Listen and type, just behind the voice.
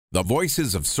The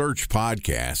Voices of Search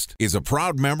podcast is a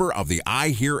proud member of the I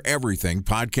Hear Everything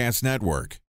podcast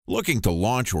network. Looking to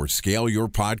launch or scale your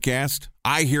podcast?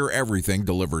 I Hear Everything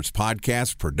delivers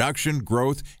podcast production,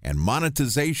 growth, and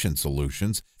monetization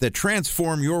solutions that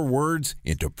transform your words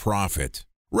into profit.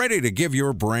 Ready to give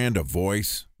your brand a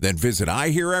voice? Then visit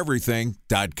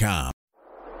iheareverything.com.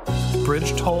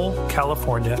 Bridge toll,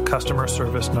 California, customer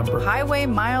service number. Highway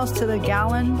miles to the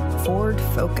gallon, Ford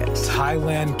Focus.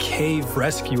 Thailand cave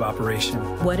rescue operation.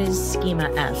 What is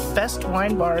Schema F? Best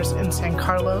wine bars in San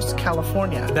Carlos,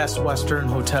 California. Best Western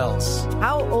hotels.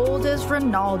 How old is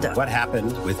Ronaldo? What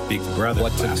happened with Big Brother?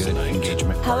 What's a good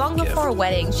engagement? How long before a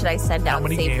wedding should I send out How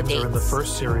many save the games are in the dates?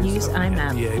 first series? Use of the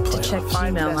IMAP NBA to check playoffs?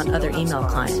 email on other email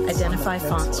clients. Identify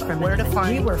fonts from Where to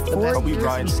find We were the 4 best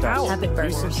years in power. Habit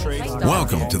burgers.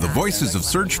 Welcome to the Voices of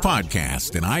Search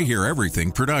podcast, and I Hear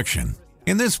Everything production.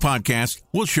 In this podcast,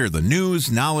 we'll share the news,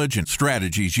 knowledge, and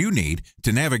strategies you need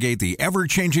to navigate the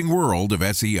ever-changing world of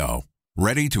SEO.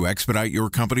 Ready to expedite your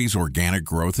company's organic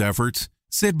growth efforts?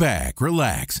 Sit back,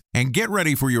 relax, and get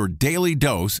ready for your daily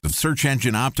dose of search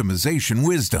engine optimization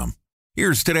wisdom.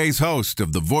 Here's today's host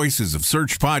of the Voices of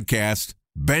Search podcast,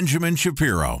 Benjamin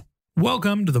Shapiro.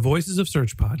 Welcome to the Voices of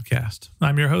Search podcast.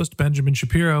 I'm your host, Benjamin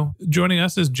Shapiro. Joining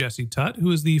us is Jesse Tutt, who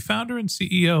is the founder and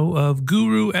CEO of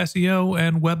Guru SEO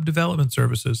and Web Development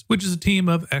Services, which is a team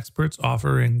of experts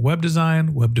offering web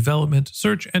design, web development,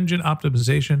 search engine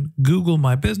optimization, Google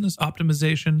My Business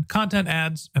optimization, content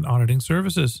ads, and auditing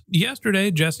services. Yesterday,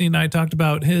 Jesse and I talked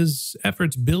about his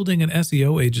efforts building an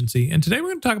SEO agency, and today we're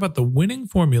going to talk about the winning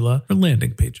formula for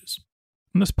landing pages.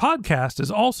 And this podcast is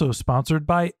also sponsored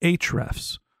by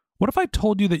Ahrefs. What if I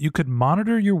told you that you could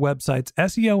monitor your website's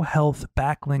SEO health,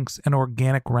 backlinks, and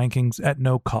organic rankings at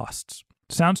no costs?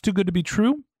 Sounds too good to be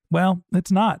true? Well,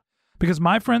 it's not, because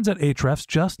my friends at Ahrefs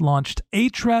just launched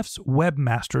Ahrefs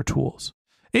Webmaster Tools.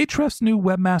 Ahrefs' new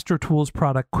Webmaster Tools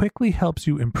product quickly helps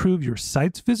you improve your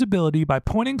site's visibility by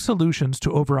pointing solutions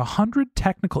to over 100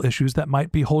 technical issues that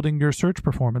might be holding your search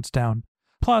performance down.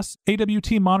 Plus,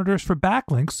 AWT monitors for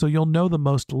backlinks so you'll know the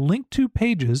most linked to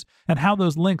pages and how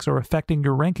those links are affecting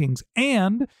your rankings.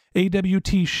 And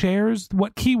AWT shares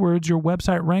what keywords your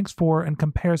website ranks for and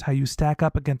compares how you stack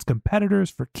up against competitors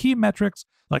for key metrics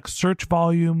like search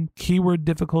volume, keyword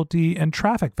difficulty, and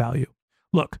traffic value.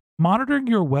 Look, monitoring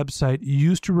your website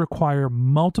used to require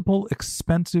multiple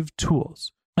expensive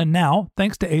tools. And now,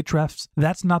 thanks to Ahrefs,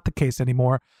 that's not the case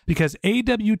anymore because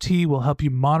AWT will help you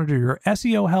monitor your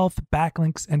SEO health,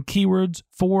 backlinks, and keywords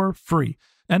for free.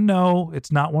 And no, it's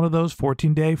not one of those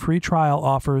 14-day free trial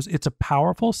offers. It's a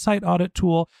powerful site audit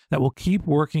tool that will keep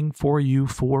working for you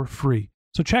for free.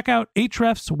 So check out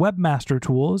Ahrefs Webmaster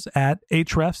Tools at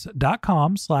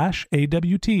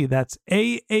ahrefs.com/AWT. That's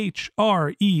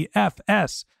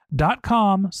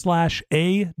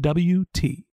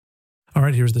ahrefs.com/AWT. All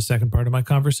right, here's the second part of my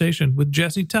conversation with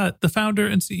Jesse Tutt, the founder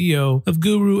and CEO of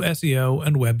Guru SEO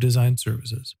and Web Design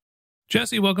Services.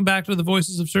 Jesse, welcome back to the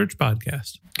Voices of Search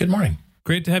podcast. Good morning.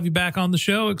 Great to have you back on the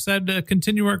show. Excited to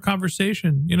continue our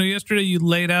conversation. You know, yesterday you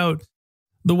laid out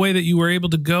the way that you were able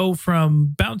to go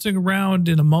from bouncing around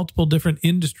in multiple different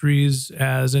industries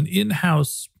as an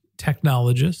in-house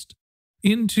technologist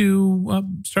into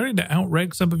starting to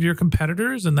outrank some of your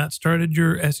competitors, and that started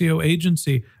your SEO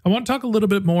agency. I want to talk a little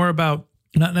bit more about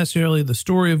not necessarily the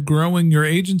story of growing your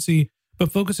agency,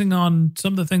 but focusing on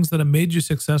some of the things that have made you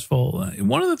successful.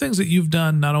 One of the things that you've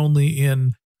done, not only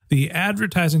in the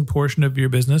advertising portion of your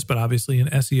business, but obviously in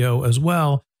SEO as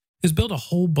well, is build a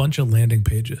whole bunch of landing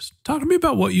pages. Talk to me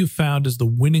about what you found is the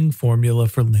winning formula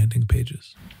for landing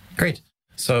pages. Great.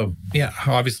 So yeah,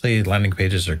 obviously landing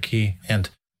pages are key,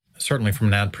 and certainly from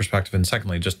an ad perspective, and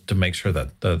secondly, just to make sure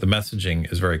that the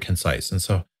messaging is very concise. And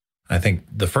so I think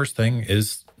the first thing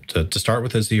is to start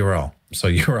with is the URL. So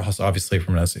URL is obviously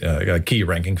from a key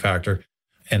ranking factor.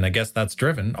 And I guess that's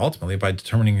driven ultimately by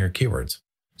determining your keywords.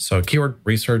 So keyword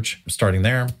research, starting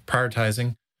there,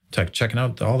 prioritizing, checking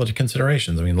out all the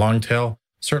considerations. I mean, long tail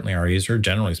certainly are easier,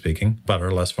 generally speaking, but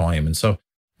are less volume. And so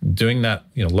doing that,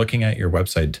 looking at your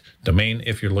website domain,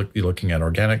 if you're looking at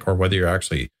organic or whether you're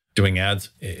actually doing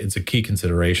ads, it's a key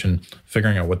consideration,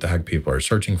 figuring out what the heck people are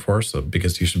searching for. So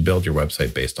because you should build your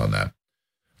website based on that.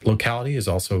 Locality is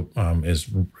also is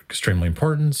extremely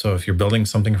important. So if you're building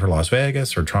something for Las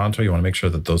Vegas or Toronto, you want to make sure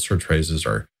that those search phrases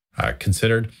are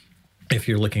considered. If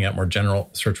you're looking at more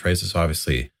general search phrases,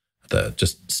 obviously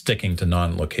just sticking to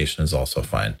non-location is also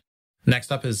fine.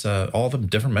 Next up is all the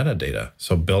different metadata.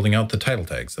 So building out the title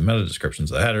tags, the meta descriptions,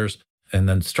 the headers, and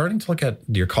then starting to look at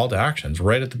your call to actions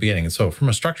right at the beginning. And so from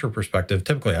a structure perspective,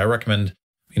 typically I recommend,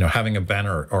 having a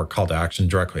banner or call to action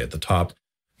directly at the top.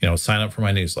 sign up for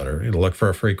my newsletter, look for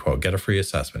a free quote, get a free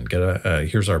assessment,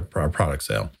 here's our product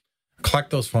sale.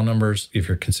 Collect those phone numbers if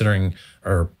you're considering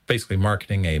or basically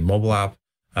marketing a mobile app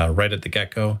right at the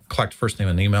get-go. Collect first name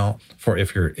and email for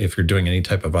if you're doing any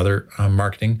type of other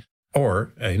marketing,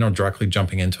 or directly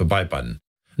jumping into a buy button.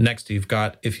 Next,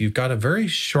 if you've got a very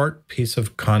short piece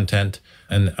of content,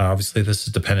 and obviously this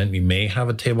is dependent, you may have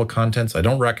a table of contents. I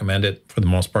don't recommend it for the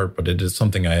most part, but it is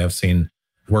something I have seen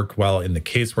work well in the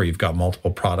case where you've got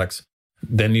multiple products.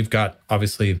 Then you've got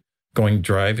obviously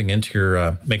driving into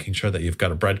your, making sure that you've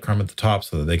got a breadcrumb at the top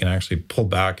so that they can actually pull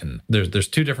back. And there's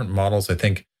two different models. I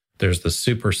think there's the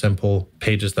super simple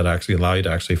pages that actually allow you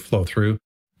to actually flow through.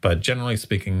 But generally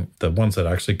speaking, the ones that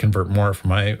actually convert more, from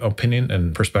my opinion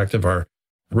and perspective, are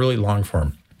really long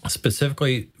form,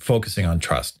 specifically focusing on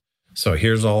trust. So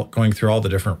here's going through all the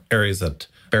different barriers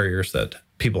that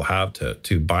people have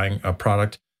to buying a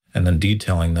product, and then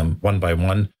detailing them one by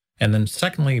one. And then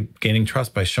secondly, gaining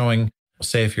trust by showing,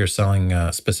 say if you're selling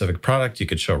a specific product, you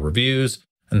could show reviews,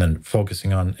 and then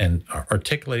focusing on and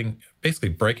articulating,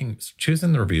 basically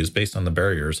choosing the reviews based on the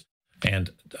barriers, and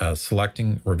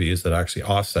selecting reviews that actually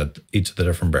offset each of the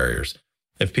different barriers.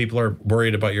 If people are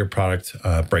worried about your product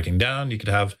breaking down, you could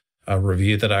have a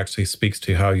review that actually speaks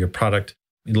to how your product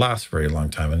lasts a very long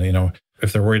time. And,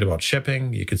 if they're worried about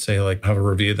shipping, you could say, have a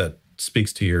review that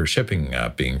speaks to your shipping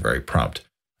being very prompt.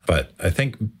 But I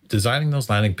think designing those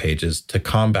landing pages to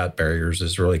combat barriers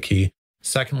is really key.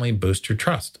 Secondly, boost your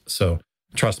trust. So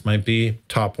trust might be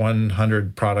top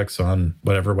 100 products on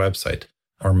whatever website,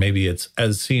 or maybe it's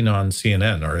as seen on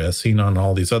CNN or as seen on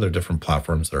all these other different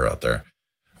platforms that are out there,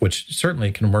 which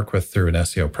certainly can work with through an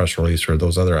SEO press release or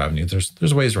those other avenues.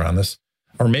 There's ways around this.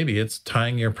 Or maybe it's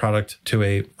tying your product to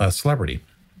a celebrity.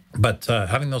 But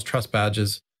having those trust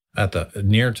badges at the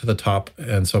near to the top,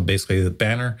 and so basically the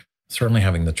banner, certainly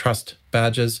having the trust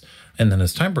badges. And then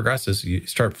as time progresses, you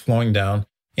start flowing down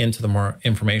into the more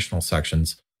informational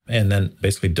sections, and then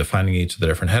basically defining each of the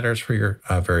different headers for your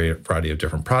variety of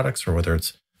different products, or whether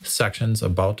it's sections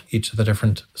about each of the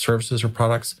different services or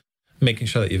products, making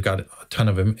sure that you've got a ton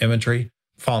of imagery.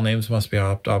 File names must be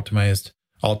optimized,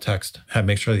 alt text.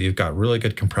 Make sure that you've got really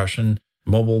good compression.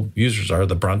 Mobile users are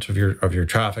the brunt of your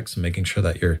traffic, so making sure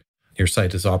that your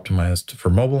site is optimized for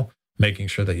mobile, making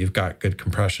sure that you've got good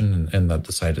compression and that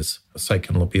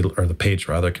the page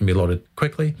can be loaded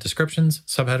quickly. Descriptions,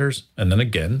 subheaders, and then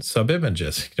again,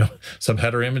 sub-images,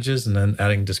 subheader images, and then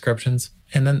adding descriptions.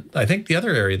 And then I think the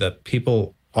other area that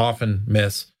people often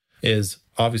miss is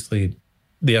obviously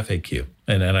the FAQ.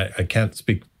 And I can't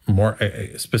speak more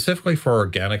specifically for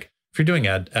organic. If you're doing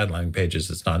ad landing pages,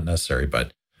 it's not necessary,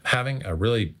 but having a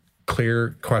really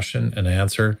clear question and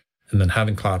answer, and then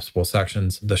having collapsible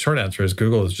sections. The short answer is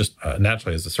Google is just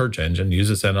naturally, as a search engine,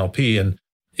 uses NLP. And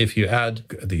if you add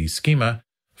the schema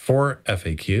for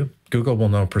FAQ, Google will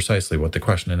know precisely what the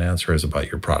question and answer is about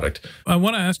your product. I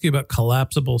want to ask you about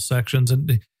collapsible sections.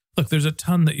 And look, there's a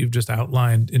ton that you've just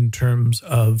outlined in terms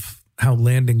of how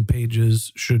landing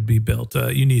pages should be built.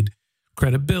 You need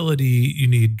credibility, you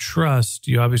need trust,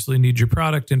 you obviously need your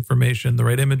product information, the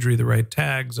right imagery, the right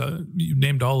tags. You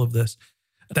named all of this.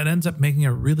 That ends up making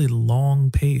a really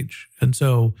long page. And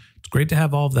so it's great to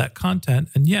have all of that content.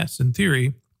 And yes, in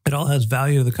theory, it all has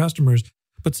value to the customers.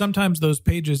 But sometimes those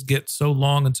pages get so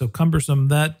long and so cumbersome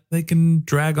that they can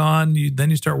drag on. Then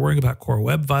you start worrying about core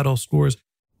web vital scores.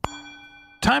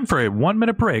 Time for a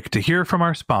 1-minute break to hear from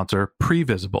our sponsor,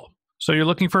 Previsible. So you're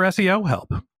looking for SEO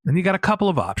help, and you got a couple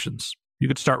of options. You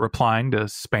could start replying to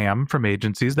spam from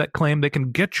agencies that claim they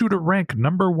can get you to rank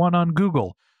 #1 on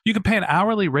Google. You can pay an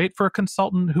hourly rate for a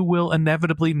consultant who will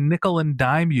inevitably nickel and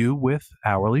dime you with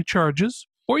hourly charges.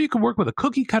 Or you can work with a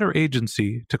cookie-cutter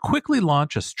agency to quickly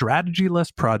launch a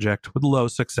strategy-less project with low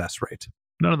success rate.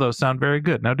 None of those sound very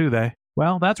good, now do they?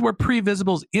 Well, that's where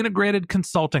Previsible's integrated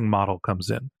consulting model comes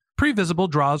in. Previsible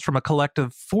draws from a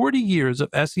collective 40 years of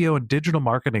SEO and digital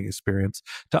marketing experience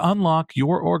to unlock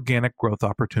your organic growth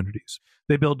opportunities.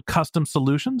 They build custom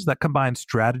solutions that combine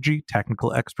strategy,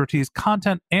 technical expertise,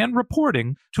 content, and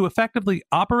reporting to effectively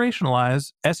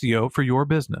operationalize SEO for your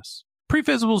business.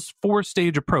 Previsible's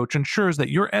 4-stage approach ensures that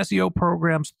your SEO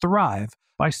programs thrive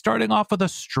by starting off with a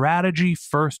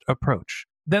strategy-first approach.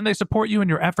 Then they support you in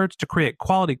your efforts to create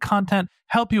quality content,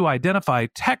 help you identify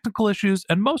technical issues,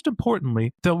 and most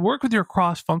importantly, they'll work with your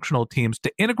cross-functional teams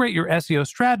to integrate your SEO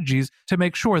strategies to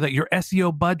make sure that your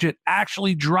SEO budget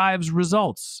actually drives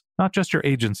results, not just your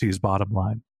agency's bottom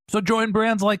line. So join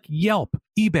brands like Yelp,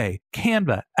 eBay,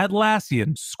 Canva,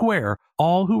 Atlassian, Square,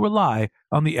 all who rely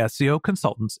on the SEO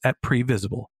consultants at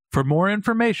Previsible. For more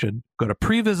information, go to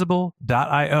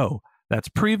previsible.io. That's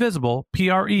Previsible,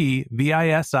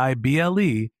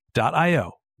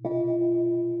 PREVISIBLE.io.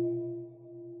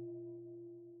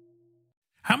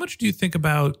 How much do you think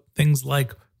about things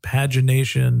like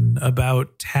pagination,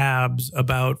 about tabs,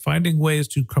 about finding ways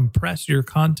to compress your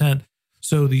content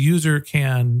so the user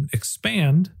can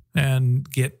expand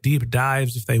and get deep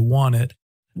dives if they want it?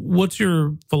 What's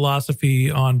your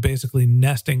philosophy on basically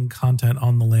nesting content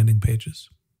on the landing pages?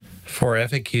 For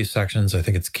FAQ sections, I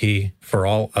think it's key. For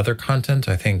all other content,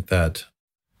 I think that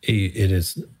it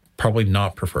is probably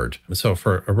not preferred. So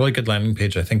for a really good landing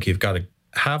page, I think you've got to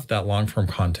have that long-form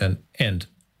content. And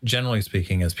generally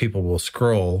speaking, as people will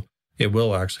scroll, it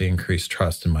will actually increase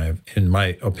trust, in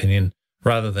my opinion,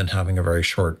 rather than having a very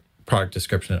short product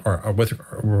description or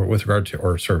with regard to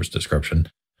or service description.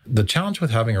 The challenge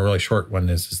with having a really short one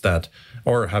is that,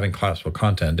 or having collapsible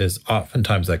content, is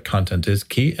oftentimes that content is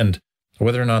key. And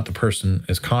whether or not the person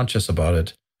is conscious about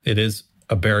it, it is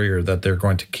a barrier that they're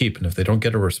going to keep. And if they don't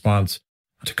get a response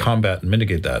to combat and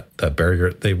mitigate that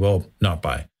barrier, they will not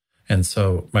buy. And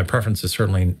so my preference is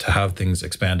certainly to have things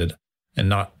expanded and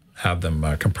not have them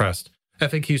compressed.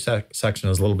 FAQ section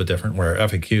is a little bit different, where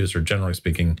FAQs are generally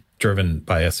speaking driven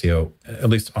by SEO, at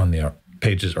least on the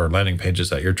pages or landing pages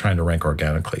that you're trying to rank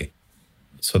organically.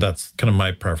 So that's kind of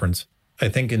my preference. I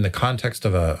think in the context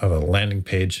of a landing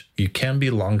page, you can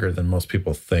be longer than most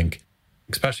people think,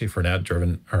 especially for an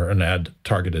ad-driven or an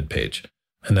ad-targeted page.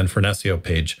 And then for an SEO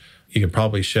page, you can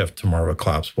probably shift to more of a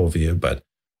collapsible view. But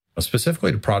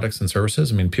specifically to products and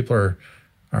services, I mean, people are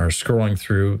scrolling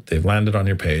through, they've landed on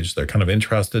your page, they're kind of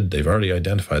interested, they've already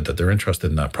identified that they're interested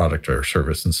in that product or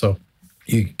service. And so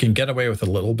you can get away with a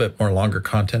little bit more longer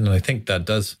content. And I think that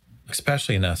does,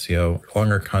 especially in SEO,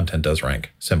 longer content does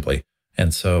rank simply.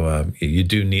 And so you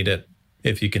do need it.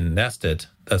 If you can nest it,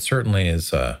 that certainly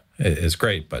is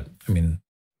great. But I mean,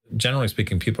 generally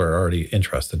speaking, people are already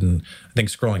interested. And I think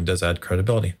scrolling does add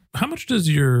credibility. How much does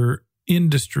your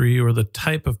industry or the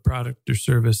type of product or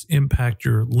service impact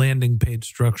your landing page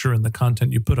structure and the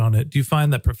content you put on it? Do you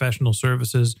find that professional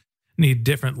services need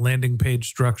different landing page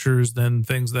structures than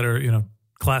things that are,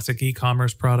 classic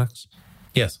e-commerce products?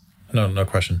 Yes, no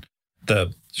question.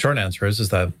 The short answer is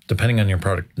that depending on your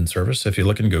product and service, if you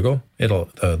look in Google,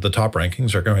 the top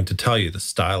rankings are going to tell you the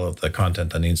style of the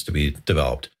content that needs to be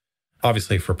developed.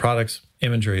 Obviously, for products,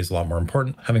 imagery is a lot more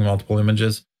important. Having multiple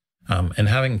images and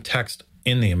having text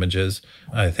in the images,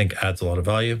 I think, adds a lot of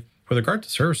value. With regard to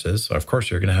services, of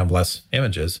course, you're going to have less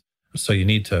images, so you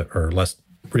need to, or less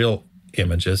real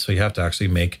images, so you have to actually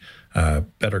make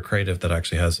better creative that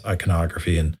actually has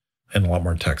iconography and a lot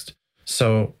more text.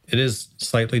 So it is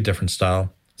slightly different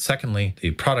style. Secondly, the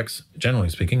products, generally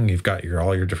speaking, you've got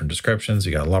all your different descriptions,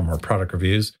 you got a lot more product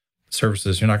reviews.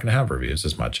 Services, you're not going to have reviews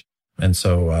as much. And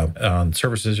so on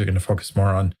services, you're going to focus more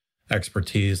on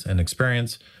expertise and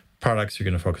experience. Products, you're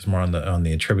going to focus more on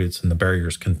the attributes and the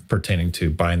barriers pertaining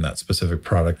to buying that specific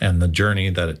product and the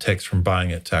journey that it takes from buying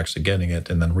it to actually getting it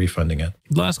and then refunding it.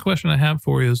 Last question I have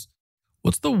for you is,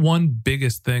 what's the one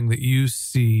biggest thing that you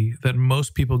see that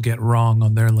most people get wrong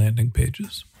on their landing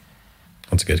pages?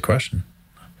 That's a good question.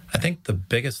 I think the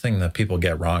biggest thing that people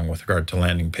get wrong with regard to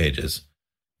landing pages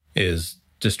is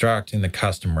distracting the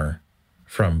customer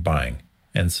from buying.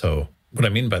 And so what I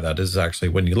mean by that is actually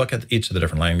when you look at each of the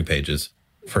different landing pages,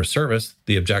 for a service,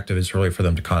 the objective is really for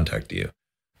them to contact you.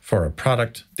 For a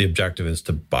product, the objective is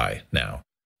to buy now.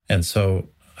 And so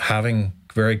having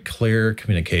very clear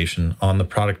communication on the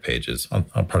product pages, on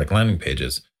product landing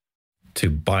pages, to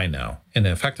buy now. And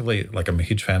effectively, like, I'm a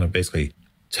huge fan of basically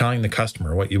telling the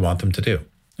customer what you want them to do.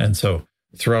 And so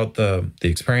throughout the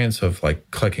experience of like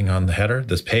clicking on the header,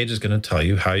 this page is going to tell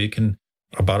you how you can,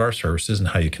 about our services and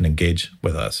how you can engage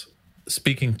with us.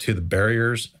 Speaking to the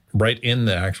barriers right in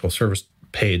the actual service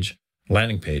page,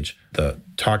 landing page, the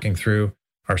talking through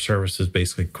our service is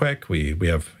basically quick. We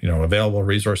have, available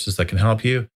resources that can help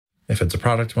you. If it's a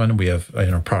product one, we have,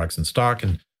 products in stock,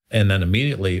 and then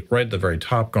immediately right at the very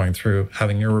top, going through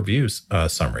having your reviews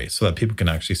summary so that people can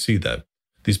actually see that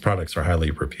these products are highly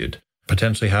reviewed.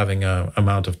 Potentially having a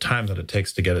amount of time that it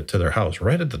takes to get it to their house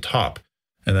right at the top,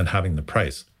 and then having the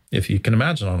price. If you can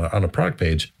imagine on a product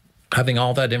page, having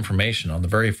all that information on the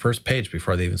very first page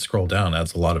before they even scroll down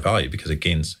adds a lot of value because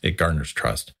it garners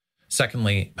trust.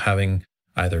 Secondly, having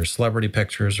either celebrity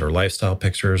pictures or lifestyle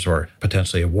pictures or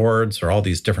potentially awards or all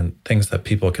these different things that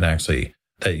people can actually,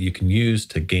 that you can use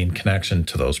to gain connection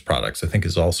to those products, I think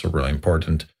is also really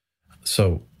important.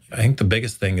 So I think the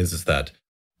biggest thing is that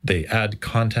they add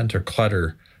content or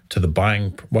clutter to the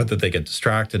buying, whether they get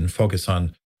distracted and focus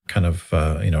on kind of,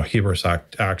 hubris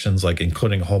actions like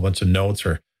including a whole bunch of notes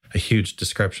or a huge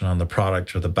description on the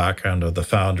product or the background of the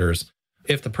founders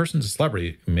If the person's a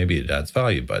celebrity, maybe it adds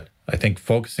value, but I think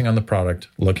focusing on the product,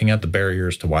 looking at the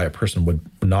barriers to why a person would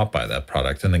not buy that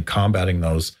product, and then combating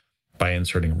those by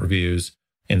inserting reviews,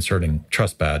 inserting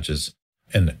trust badges,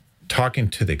 and talking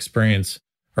to the experience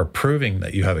or proving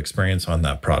that you have experience on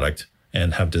that product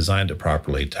and have designed it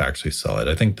properly to actually sell it.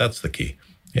 I think that's the key.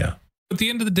 Yeah. At the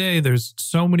end of the day, there's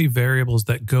so many variables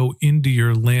that go into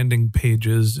your landing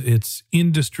pages. It's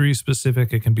industry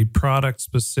specific. It can be product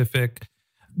specific.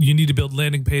 You need to build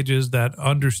landing pages that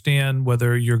understand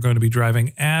whether you're going to be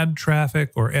driving ad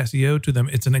traffic or SEO to them.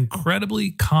 It's an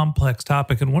incredibly complex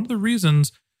topic. And one of the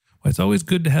reasons why it's always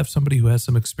good to have somebody who has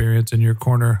some experience in your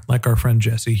corner, like our friend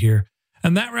Jesse here.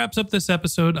 And that wraps up this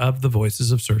episode of the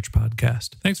Voices of Search podcast.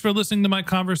 Thanks for listening to my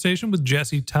conversation with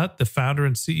Jesse Tutt, the founder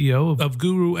and CEO of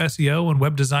Guru SEO and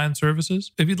Web Design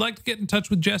Services. If you'd like to get in touch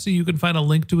with Jesse, you can find a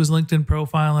link to his LinkedIn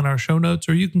profile in our show notes,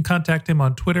 or you can contact him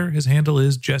on Twitter. His handle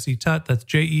is Jesse Tutt. That's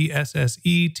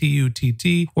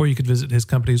JESSETUTT. Or you could visit his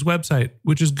company's website,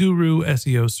 which is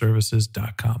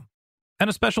guruseoservices.com. And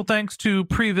a special thanks to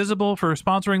Previsible for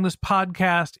sponsoring this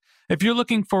podcast. If you're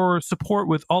looking for support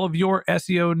with all of your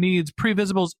SEO needs,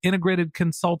 Previsible's integrated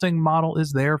consulting model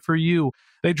is there for you.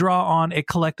 They draw on a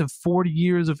collective 40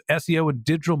 years of SEO and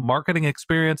digital marketing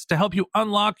experience to help you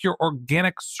unlock your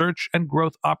organic search and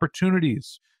growth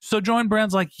opportunities. So join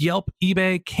brands like Yelp,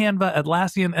 eBay, Canva,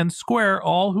 Atlassian, and Square,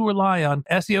 all who rely on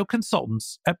SEO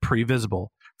consultants at Previsible.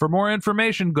 For more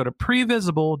information, go to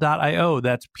previsible.io.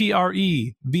 That's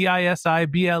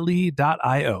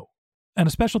previsible.io. And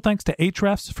a special thanks to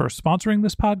Ahrefs for sponsoring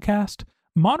this podcast.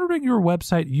 Monitoring your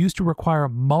website used to require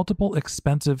multiple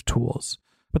expensive tools,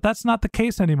 but that's not the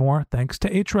case anymore thanks to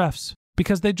Ahrefs,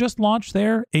 because they just launched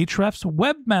their Ahrefs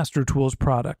Webmaster Tools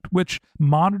product, which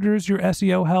monitors your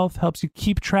SEO health, helps you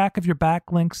keep track of your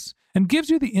backlinks, and gives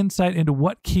you the insight into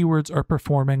what keywords are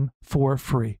performing for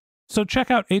free. So check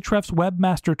out Ahrefs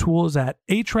Webmaster Tools at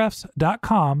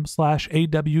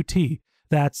ahrefs.com/AWT.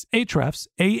 That's Ahrefs,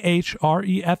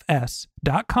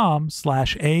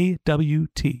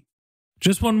 AHREFS.com/AWT.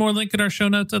 Just one more link in our show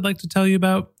notes I'd like to tell you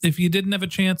about. If you didn't have a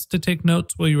chance to take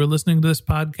notes while you were listening to this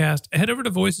podcast, head over to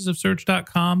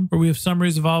voicesofsearch.com, where we have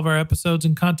summaries of all of our episodes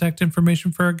and contact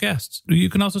information for our guests. You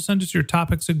can also send us your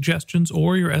topic suggestions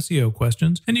or your SEO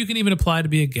questions, and you can even apply to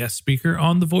be a guest speaker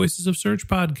on the Voices of Search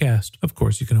podcast. Of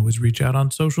course, you can always reach out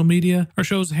on social media. Our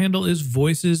show's handle is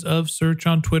Voices of Search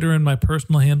on Twitter, and my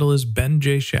personal handle is Ben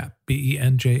J. Shap.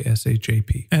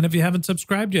 BenJShap. And if you haven't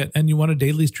subscribed yet and you want a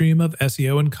daily stream of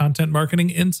SEO and content marketing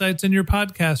insights in your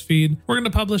podcast feed, we're going to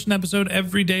publish an episode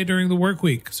every day during the work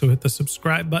week. So hit the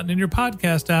subscribe button in your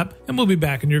podcast app and we'll be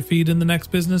back in your feed in the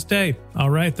next business day. All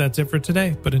right, that's it for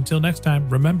today. But until next time,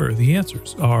 remember, the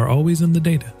answers are always in the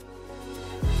data.